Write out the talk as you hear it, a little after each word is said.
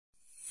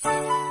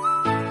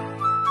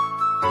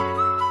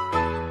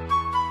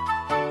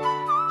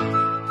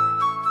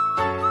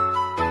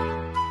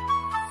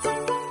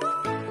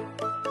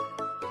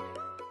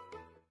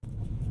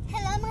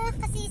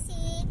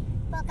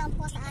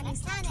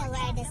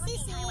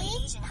Sissy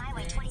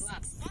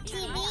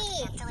TV.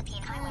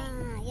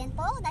 Yan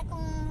po, dahil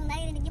kung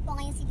naririnig niyo po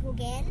ngayon si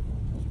Google,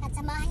 at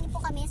samahan niyo po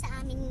kami sa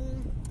aming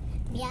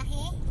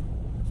biyahe.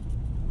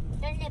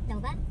 Turn left daw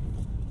ba?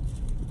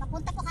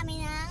 Papunta po kami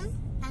ng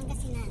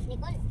Pangasinan.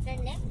 Nicole, turn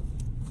left?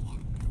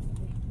 Yeah.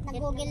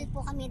 Nag-google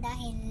po kami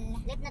dahil...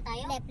 Left na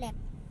tayo? Left.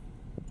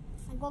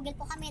 Nag-google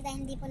po kami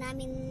dahil hindi po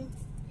namin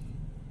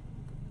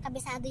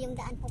kabisado yung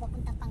daan po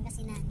papuntang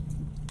Pangasinan.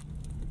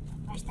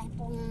 First time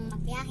pong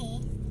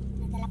magbiyahe.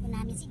 Nadala po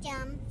namin si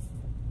Jam.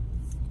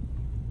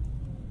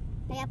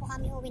 Kaya po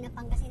kami uwi ng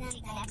Pangasinan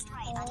dahil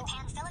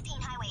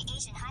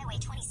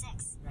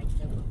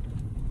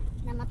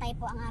namatay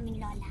po ang aming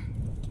lola.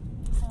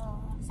 So,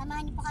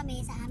 samahan niyo po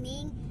kami sa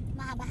aming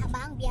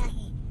mahaba-habang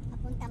biyahe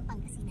papuntang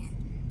Pangasinan.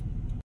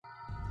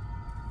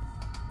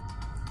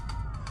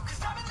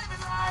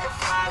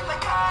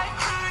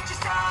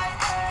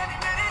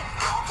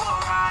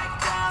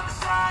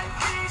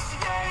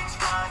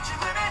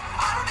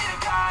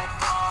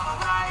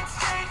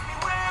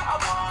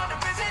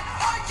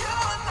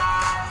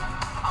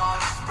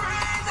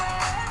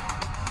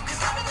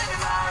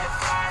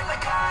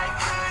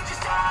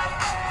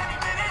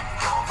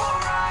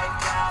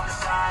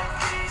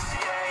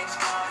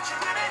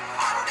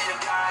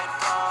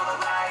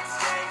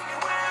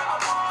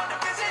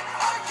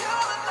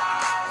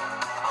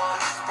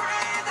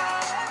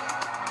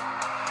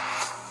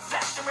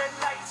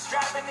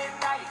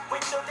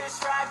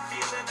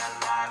 Feeling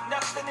alive,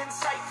 nothing in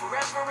sight,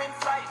 forever in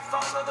flight.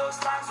 Follow those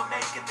lines, we'll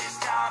make it this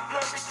time.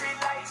 Blurry street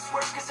lights,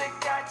 work as a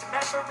guide to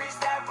memories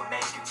that we'll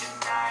make it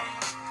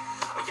tonight.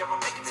 Oh yeah, we'll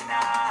make it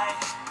tonight.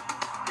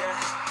 Yeah.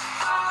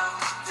 I'll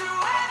do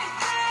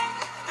anything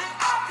that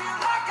I feel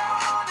like I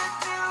wanna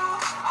do.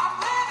 I'm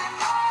living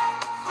life,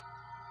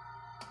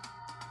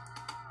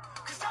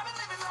 'cause I've been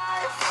living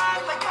life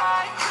right like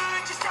I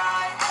could just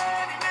die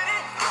any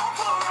minute. Don't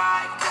pull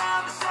right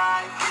down the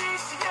side,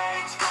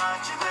 PCH,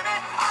 country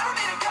limit. I don't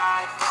need a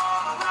guide,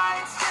 follow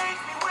lights, take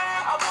me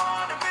where I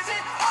wanna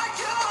visit. Are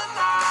you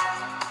alive?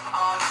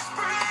 Or just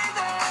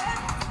breathing?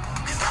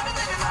 'Cause I've been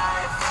living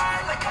life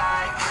right like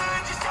I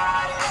could just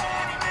die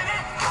any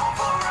minute. Don't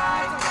pull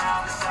right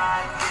down the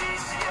side,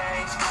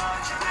 PCH,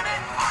 country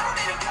limit. I don't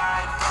need a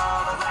guide,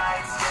 follow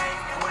lights,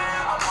 take me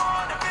where I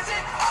wanna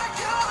visit. Are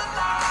you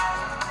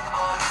alive?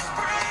 Or just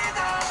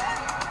breathing?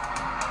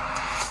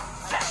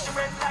 Flashing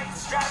red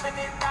lights, driving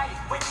at night.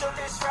 Window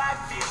this ride,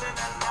 feeling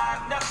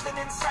alive. Nothing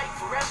in sight,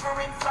 forever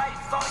in flight.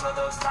 Follow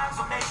those lines,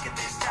 we'll make it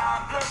this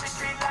time. Blurry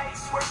street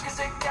lights, work as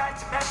a guide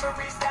to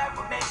memories that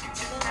we'll make it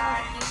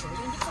tonight.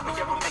 Oh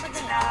yeah, we'll make it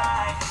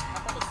tonight.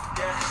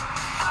 Yeah.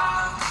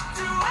 I'll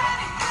do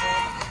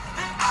anything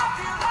that I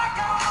feel like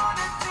I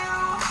wanna do.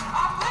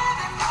 I'm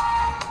living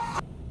life.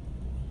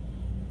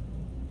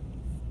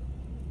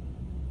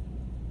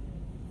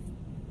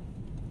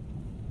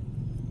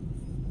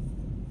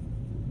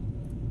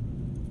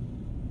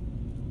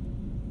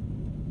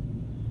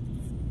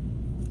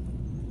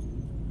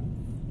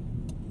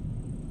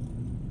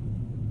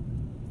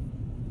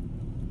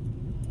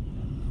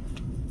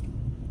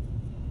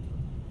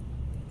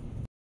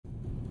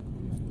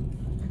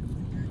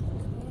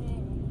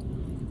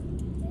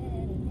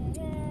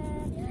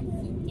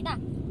 Kita,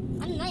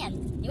 ano na yan?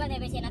 Di ba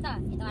DBC na to?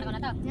 Itong araw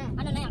na to?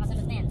 Ano na yan?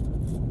 Kasunod na yan?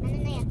 Ano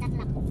na yan?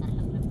 Tatlak. Na.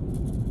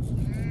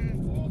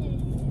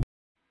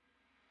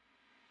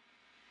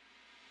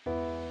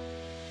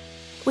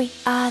 We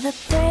are the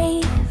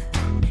brave,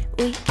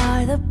 we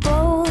are the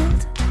bold.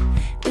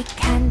 We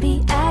can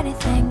be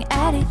anything,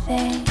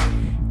 anything,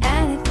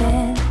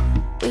 anything.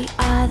 We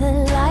are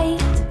the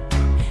light,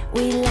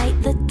 we light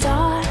the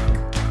dark.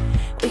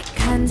 We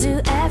can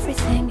do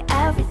everything,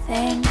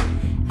 everything,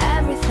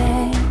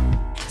 everything.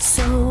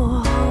 So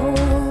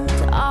hold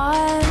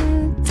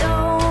on,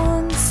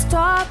 don't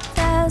stop,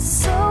 there's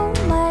so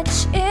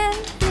much in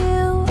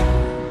you.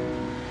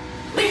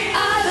 We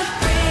are the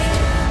brave,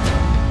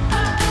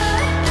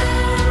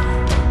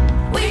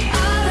 we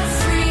are the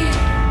free,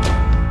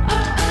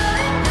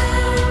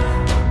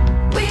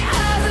 we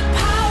have the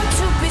power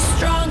to be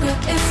stronger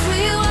if we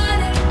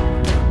want it,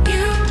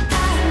 you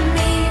and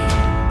me.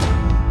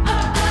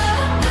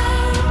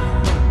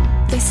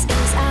 This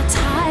is our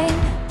time,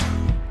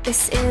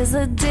 this is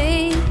the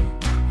day.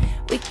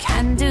 We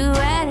can do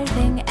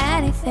anything,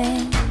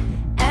 anything,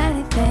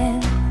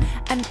 anything.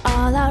 And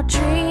all our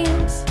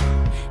dreams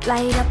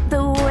light up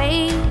the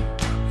way.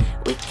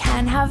 We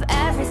can have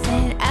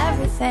everything,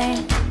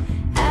 everything,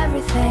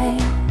 everything.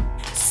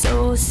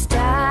 So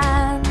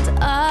stand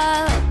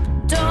up,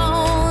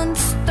 don't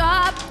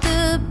stop,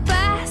 the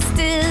best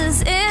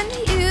is in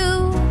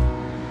you.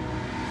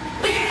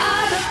 We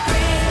are the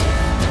brave,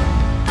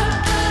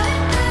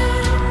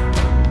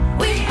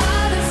 we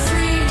are the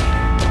free,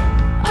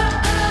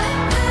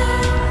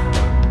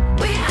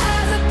 we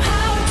have the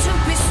power to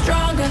be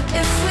stronger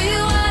if we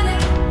want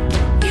it,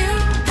 you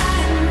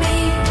and me.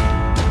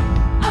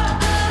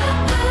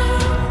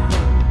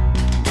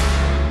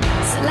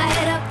 So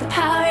light up the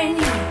power in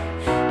you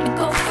and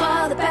go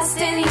for the best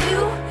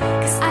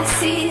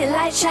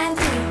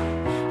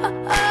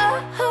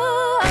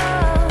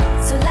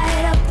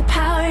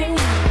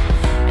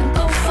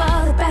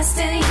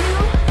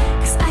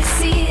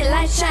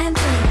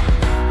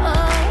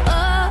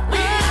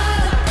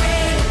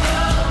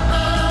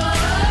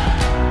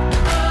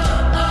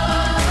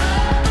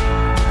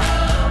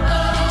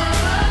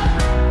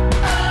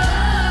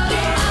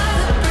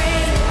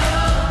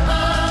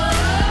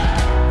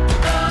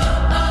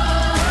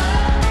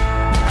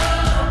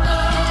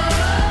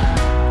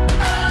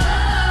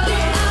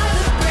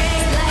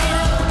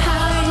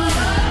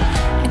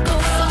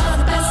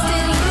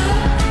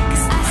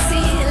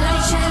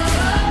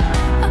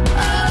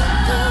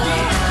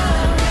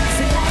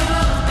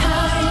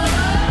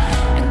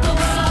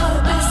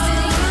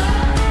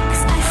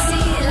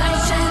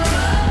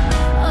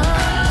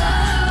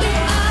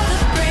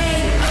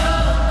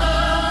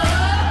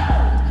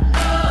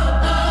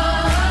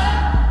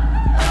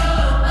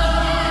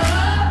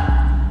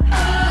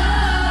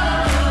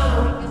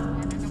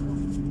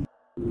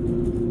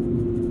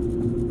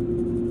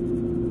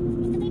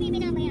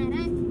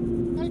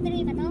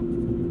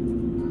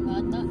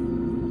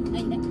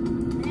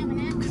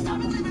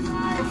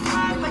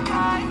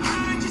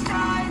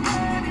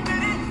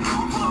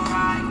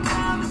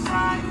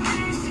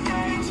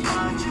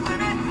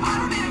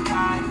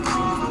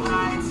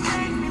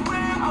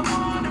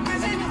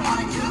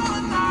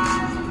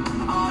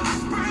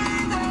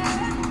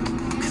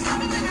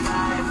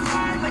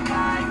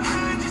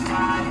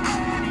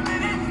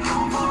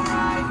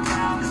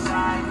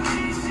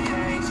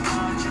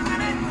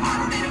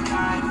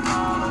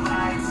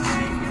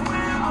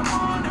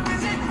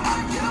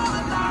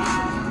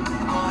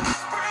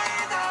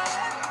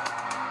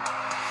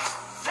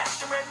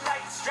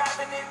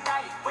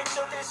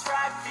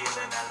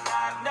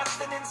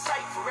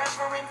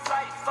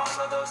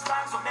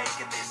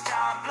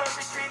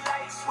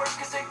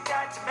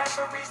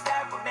memories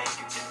that we're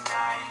making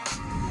tonight.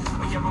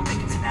 Oh yeah, we'll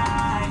make it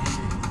tonight.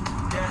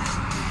 Yeah.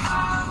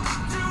 I'll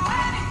do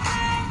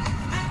anything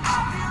that I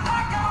feel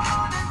like I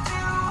wanna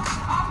do.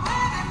 I'm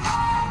living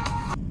life.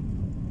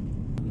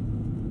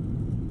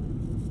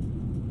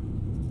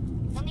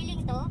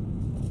 Kamiling to?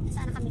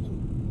 Saan na kamiling?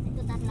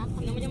 Ito tatlak.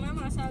 Tingnan mo dyan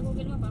mama, sa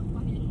Google mo ba?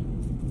 Pamiling mo.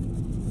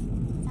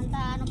 Santa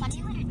ano pa?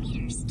 200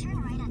 meters, turn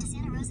right onto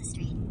Santa Rosa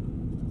Street.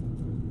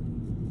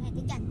 Ito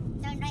dyan.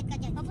 Turn right ka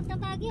dyan. Papunta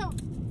Baguio.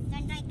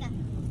 Turn right ka.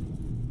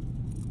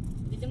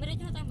 Dito meron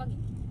na tayong bagay.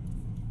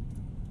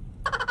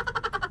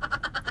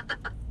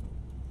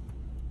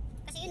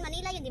 Kasi yun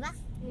Manila yun, di ba?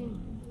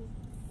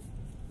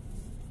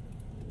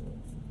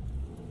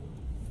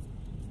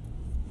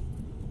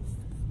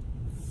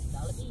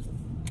 Dalat eh.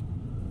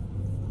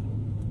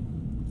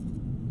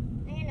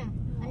 Ayan na.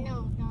 Ano?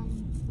 Down.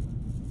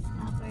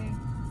 Upper.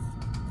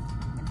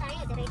 Saan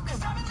tayo? Diretso.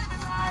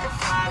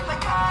 Fly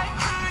like I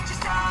could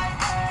just die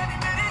any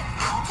minute.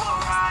 Don't go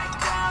right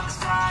down the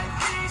side.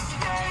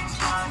 PCH,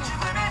 country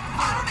limit.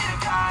 I don't need a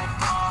guide.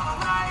 Follow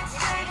lights,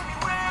 take me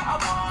where I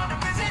wanna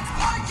visit.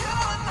 Are you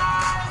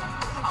alive?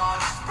 Or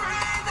just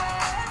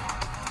breathing?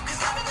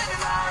 'Cause I've been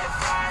living life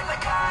right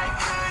like I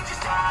could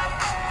just die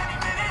any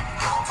minute.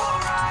 Don't go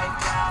right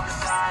down the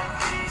side.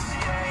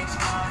 PCH,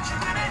 country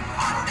limit.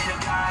 I don't need a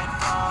guide.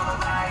 Follow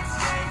lights,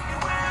 take me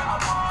where I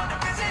wanna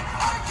visit.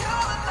 Are you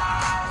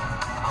alive?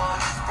 Or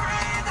just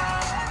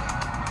breathing?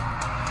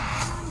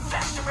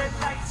 Flashing red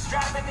lights,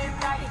 driving at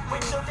night.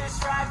 Windowless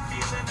ride,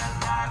 feeling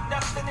alive.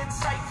 Nothing in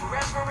sight,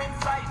 forever in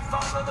flight.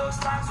 Follow those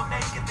lines, we'll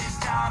make it this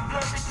time.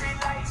 Blurry street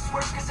lights,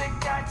 work as a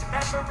guide to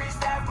memories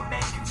that we're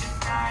making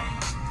tonight.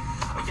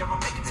 Oh yeah,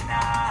 we'll make it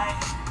tonight.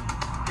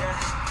 Yeah.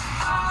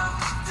 I'll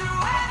do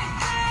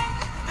anything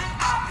that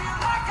I feel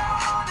like I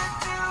wanna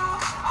do.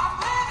 I'm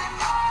living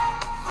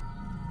life.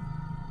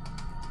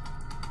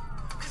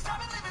 'Cause I've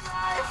been living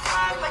life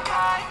right like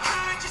I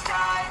could just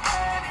die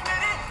any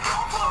minute.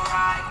 Don't go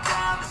right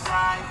down the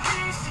side.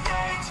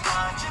 PCH,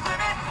 country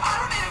limit. I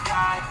don't need a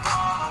guide.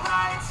 Follow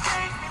lights,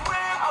 take me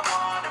where I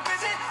wanna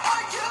visit.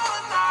 Are you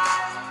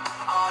alive?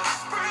 Or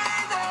just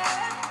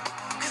breathing?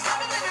 'Cause I've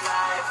been living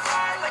life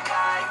right like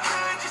I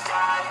could just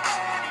die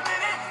any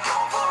minute.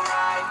 Don't go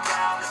right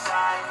down the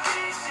side.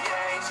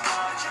 PCH,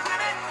 country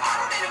limit. I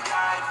don't need a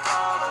guide.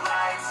 Follow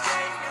lights,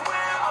 take me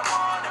where I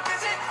wanna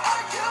visit.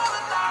 Are you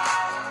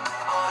alive?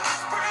 Or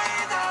just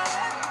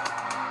breathing?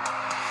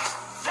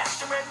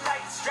 Flashing red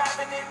lights,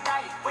 driving at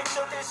night.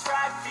 Windowless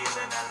ride,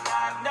 feeling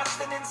alive.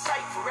 Nothing in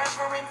sight,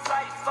 forever in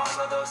flight.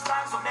 Follow those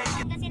lines, we'll make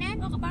it. Pangasinan?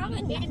 Oh,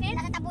 kapangit. Philippines?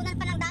 Nasa tabunan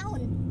pa ng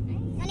dahon.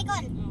 Ano,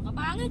 Nicole? Oh,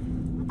 kapangit.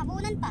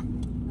 Tabunan pa.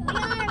 We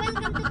are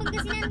welcome to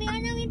Pangasinan. We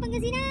are now in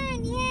Pangasinan.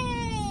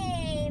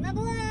 Yay!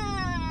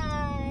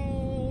 Mabuhay!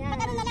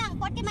 Magkano na lang?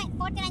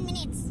 49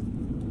 minutes.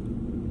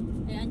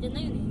 Eh, andyan na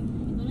yun eh.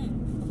 Ito na yun.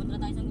 Papunta na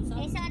tayo sa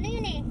Sangonsalo. Eh, sa ano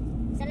yun eh?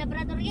 Sa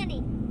Labrador yan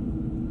eh.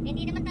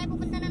 Hindi naman tayo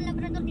pupunta ng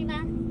Labrador, di ba?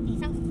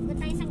 Doon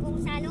tayo sa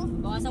Sangonsalo.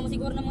 Bawasan mo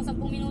siguro namang 10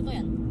 minuto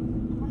yan.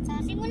 Sa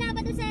simula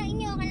ba doon sa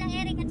inyo, kalang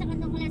Eric at saka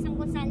doon kala sa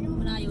Sangonsalo?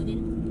 Malayo din.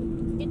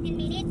 15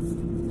 minutes?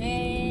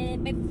 Eh,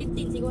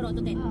 15 siguro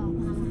to 10. Oo.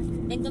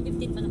 10 to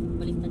 15 pala.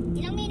 Baliktad.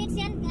 Ilang minutes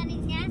yan?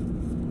 Galing niya?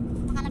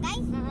 Nakalagay?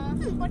 Oo.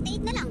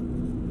 48 na lang.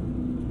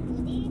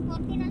 Hindi,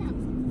 40 na lang.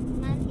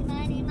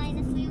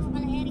 Minus mo yung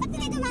kalang Eric. Ba't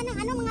hindi naman ang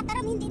ano, mga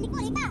taram, hindi ni ko,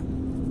 iba?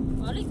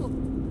 Alay ko.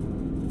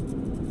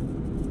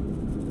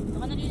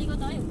 Baka naliligaw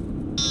tayo.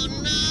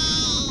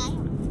 Tayo.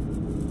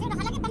 Pero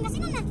nakalagay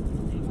Pangasinan na.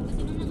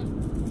 Pangasinan na nga.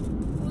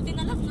 Buti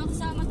na lang,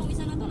 nakasama tong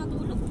isa na to,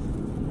 natulog.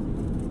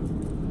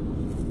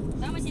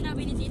 Tama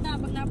sinabi ni tita,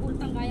 pag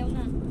napultang kayaw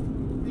na.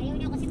 Ayaw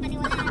niya kasi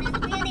paniwalaan. Ano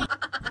ko yan eh?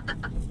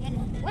 Yan.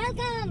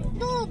 Welcome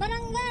to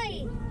Barangay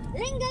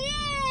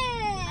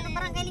Lingayen! Ano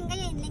Barangay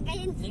Lingayen?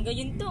 Lingayen?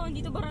 Lingayen to,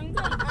 hindi to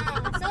barangay.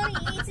 Sorry,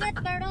 it's not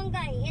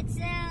Barangay. It's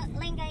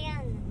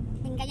Lingayen.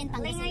 Lingayen,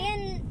 Pangasinan.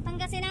 Lingayen,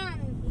 Pangasinan.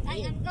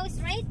 Go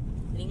straight?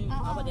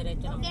 Apa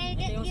diretso lang. Okay,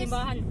 Ito yung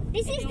simbahan.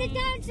 This is the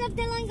church of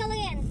the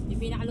Lingayen. Yung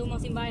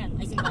pinakalumang simbahan.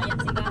 Ay, simbahan.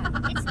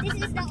 This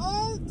is the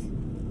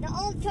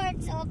old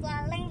church of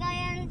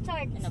Lingayen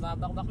Church. Ay,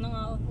 nababakbak na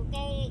nga. Oh.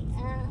 Okay,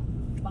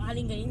 Baka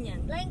Lingayen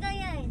yan.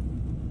 Lingayen.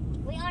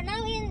 We are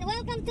now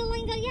welcome to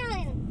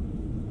Lingayen.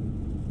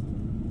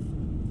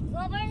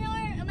 Governor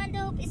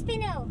Mundo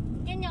Espino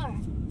Jr.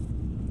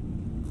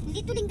 Hindi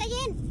to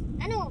Lingayen.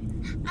 Ano?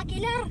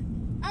 Aguilar.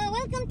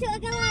 Welcome to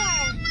Aguilar.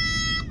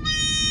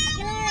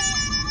 Aguilar.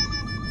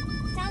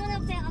 Town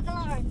of the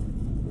Aguilar.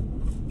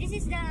 This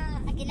is the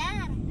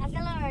Aguilar.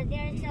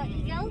 There's the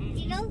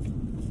eagle.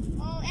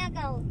 Oh,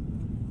 eagle.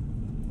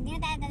 Hindi na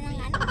tayo ng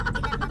ano,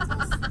 Aguilar na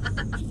sauce.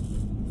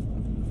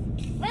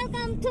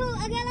 Welcome to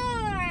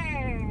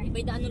Aguilar.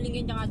 Iba'y daan ng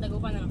Lingayen tsaka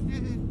Dagupan ano?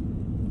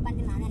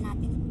 Pandinanan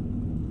natin.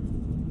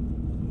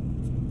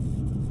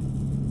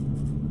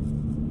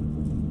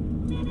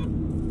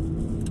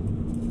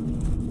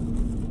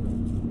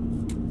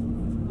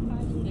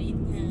 Baka Lingayen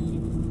na.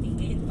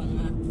 Lingayen pa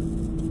nga.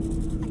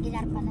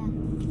 Aguilar pala.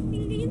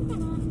 Lingayen pa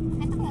nga.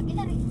 Ito ko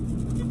Aguilar eh.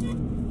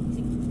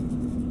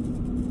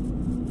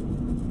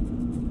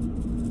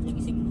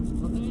 Nagising mo.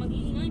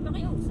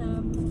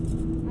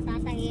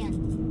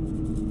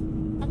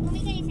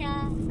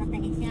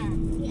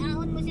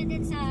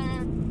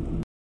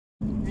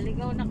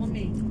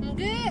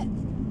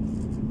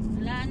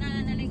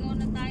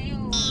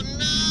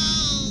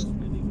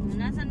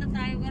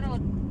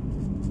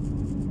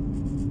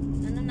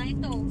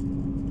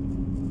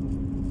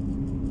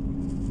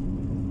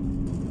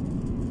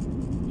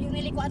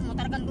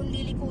 talagang doon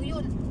liliko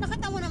yun.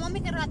 Nakita mo naman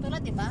may karatula,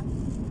 di ba?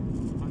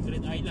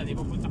 100 Island,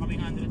 ipapunta kami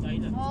ng 100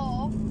 Island.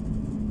 Oo.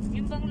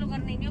 Yung bang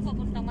lugar ninyo,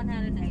 papuntang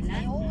Manhalad Island?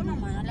 Ay, oo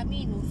naman,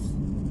 Alaminos.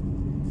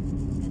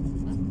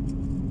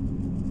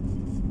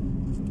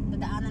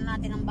 Dadaanan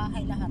natin ang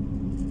bahay lahat.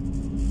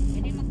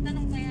 Pwede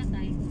magtanong kaya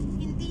tayo.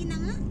 Hindi na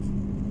nga.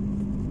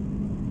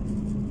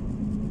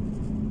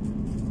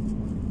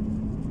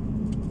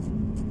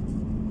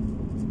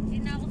 Hindi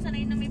na ako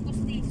sanay na may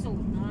postiso.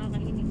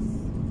 Nakakainis.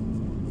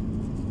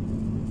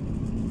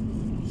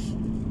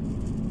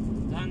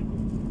 Saan?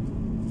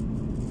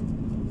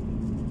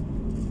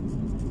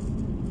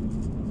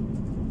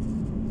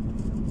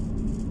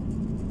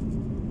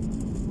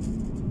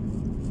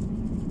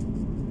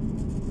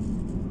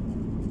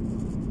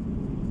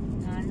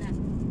 Sana.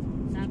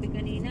 Sabi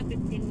kanina, 15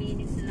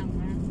 minutes lang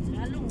ha.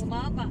 Lalong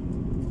umaba.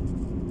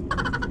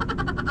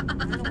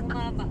 Lalong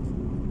umaba.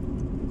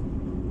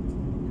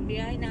 Ang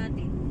biyahe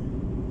natin.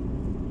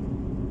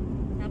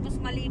 Tapos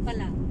mali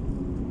pala.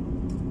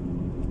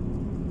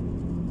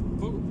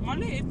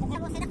 Mali eh.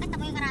 Tapos sinakita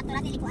mo yung karatula,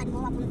 nilikuan mo,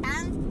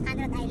 papuntang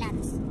 100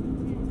 Islands.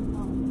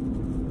 Oh.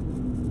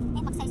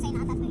 Eh, magsaysay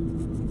na ata ito eh.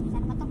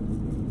 Saan ba ito?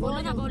 Bulo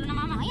na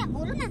mama. Ayan,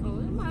 bulo na. Oo,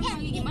 Yan,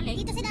 magiging mali.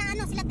 dito sila,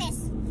 sila Tess.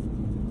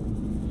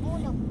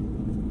 Bulo.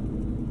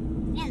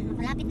 Yan,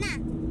 malapit na.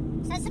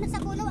 Sa sunod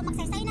sa bulo,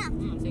 magsaysay na.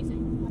 Say.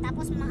 O,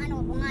 tapos,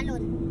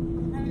 bungalon.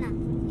 Ano na,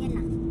 yan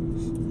na.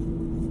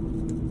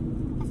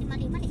 Kasi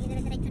mali,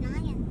 dire-diretso na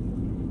nga yan.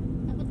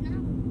 Sagot na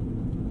ako.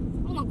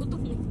 Oh,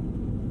 magutom eh.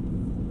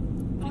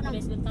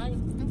 Pares doon tayo.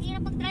 Ang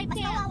hirap mag-drive Mas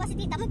kaya. kawawa si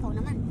tita mo, ikaw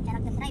naman. Siya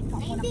nag-drive, ikaw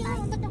Ay, lang hindi tayo.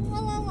 mo, ba't ako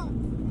kawawa?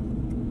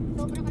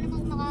 Sobra ka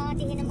namang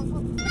makatingin na mag-o.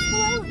 Mas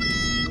kawawa.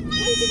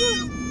 Hindi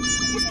siguro.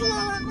 Mas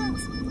kawawa ka.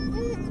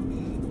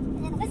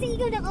 Kasi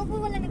ikaw nakaupo,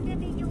 wala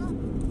nagre-radio ka.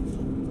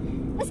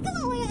 Mas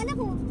kawawa yung anak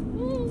ko.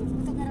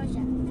 Ito ka raw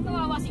siya.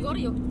 Kawawa si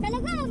Goryo.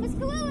 Talaga, mas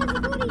kawawa si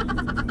Guri.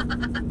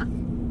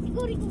 Si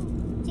Guri ko.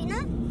 Sina?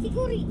 Si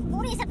Guri.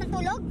 Guri, isa pang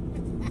tulog?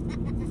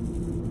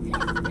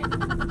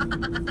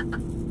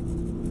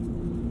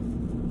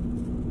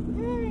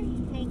 Ay,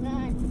 my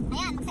God.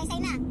 Ayan, magsaysay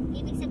na.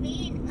 Ibig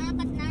sabihin, 4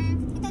 na.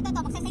 Ito,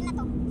 magsaysay na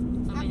to.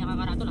 Saan may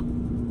nakakaratula?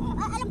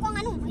 Alam ko ang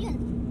ano, ayun.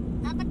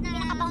 4 na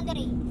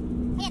naka-boundary.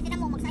 Ayan, tinan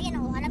mo, magsayan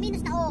oh.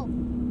 Alaminos na oh.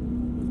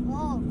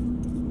 Oh.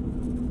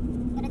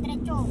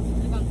 Dire-diretso.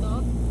 Ibang to?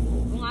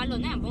 Bungalo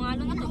na to.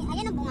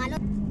 Ayan ang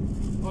bungalon.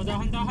 O,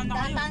 dahan-dahan na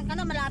kayo. Dahan-dahan ka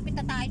na, malapit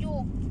na tayo.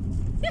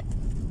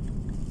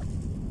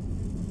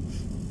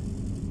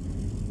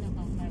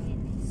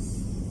 Nakakainis.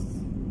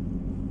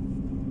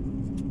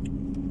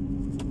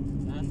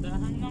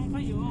 Dahan-dahan lang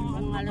kayo.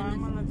 At Bungalo na.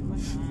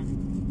 makamalagpas na.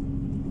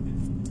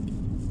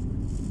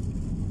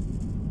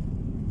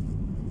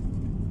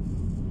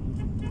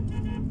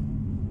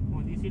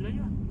 O, di sila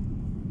yun.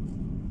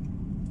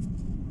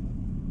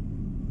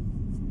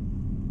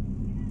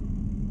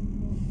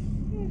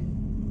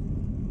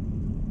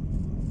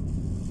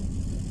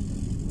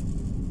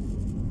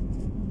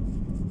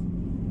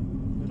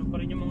 Ganun pa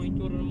rin yung mga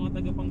itsura ng mga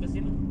taga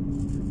Pangasinan.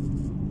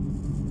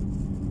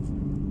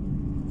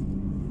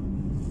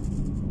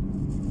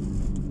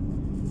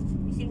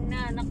 Ising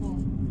na anak ko.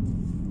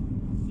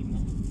 Ising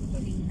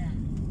na.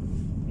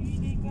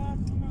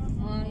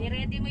 Oh,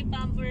 i-ready mo yung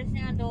pampers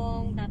niya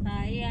dong.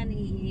 Tatayan,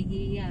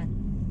 ihihi yan.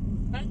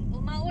 Pag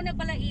umauna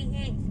pala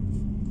ihi.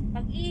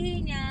 Pag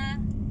ihi niya,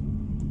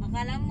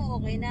 akala mo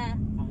okay na.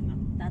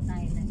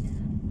 Tatay na siya.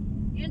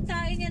 Yung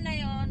tayo niya na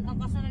yon, ang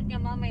kasunod niya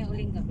mamaya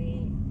uling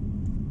gabi.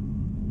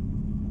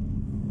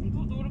 Ito,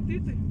 tulog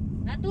dito eh.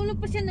 Natulog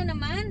pa siya na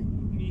naman.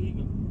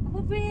 Umihiga. Ako,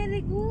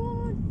 very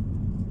good.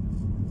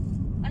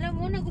 Alam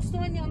mo,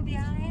 nagustuhan niya ang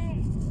biyahe.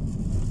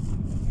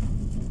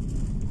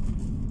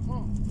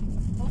 Oh,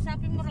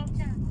 kausapin mo raw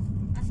siya.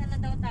 Asa na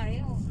daw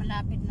tayo?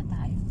 Malapit na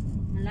tayo.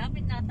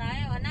 Malapit na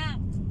tayo, anak.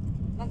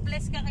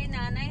 Mag-bless ka kay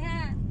nanay,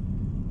 ha?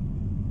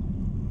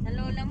 Sa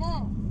lola mo.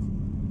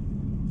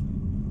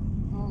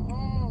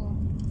 Oo.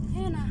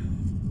 Ayun na.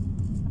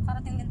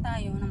 Nakarating din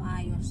tayo na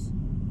maayos.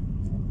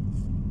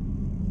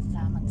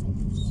 Salamat sa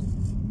Diyos.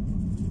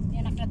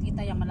 Yan, nakita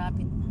kita yung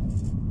malapit na.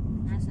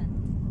 Nasaan?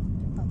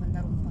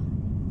 Papandaron pa.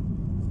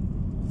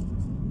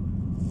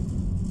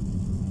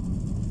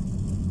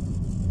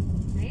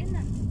 Ayun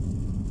na.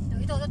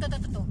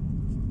 Ito.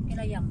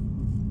 Kilayang.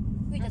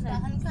 Uy, Nasaan?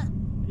 dadahan ka.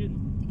 Yun.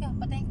 Tika,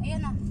 patayin. Ayan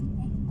na.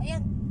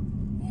 Ayan.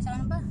 Ayan,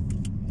 saan ba?